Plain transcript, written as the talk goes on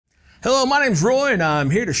Hello, my name's Roy and I'm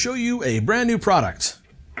here to show you a brand new product.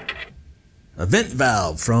 A vent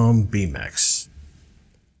valve from Beamex.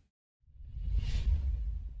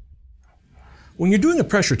 When you're doing a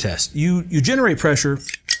pressure test, you generate pressure,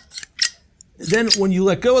 then when you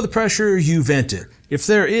let go of the pressure, you vent it. If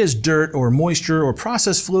there is dirt or moisture or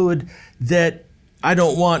process fluid that I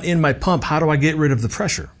don't want in my pump, how do I get rid of the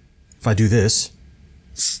pressure? If I do this,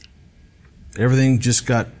 everything just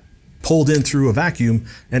got pulled in through a vacuum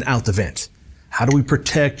and out the vent. How do we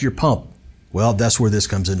protect your pump? Well, that's where this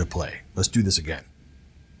comes into play. Let's do this again.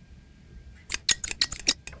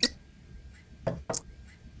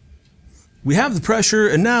 We have the pressure,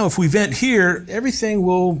 and now if we vent here, everything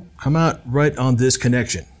will come out right on this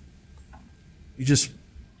connection. You just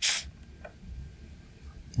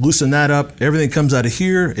loosen that up, everything comes out of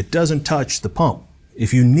here, it doesn't touch the pump.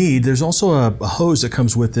 If you need, there's also a hose that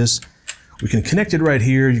comes with this. We can connect it right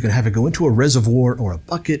here. You can have it go into a reservoir or a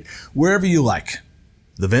bucket, wherever you like.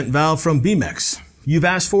 The vent valve from Beamex. You've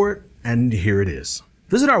asked for it, and here it is.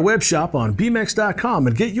 Visit our web shop on Beamex.com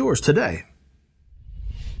and get yours today.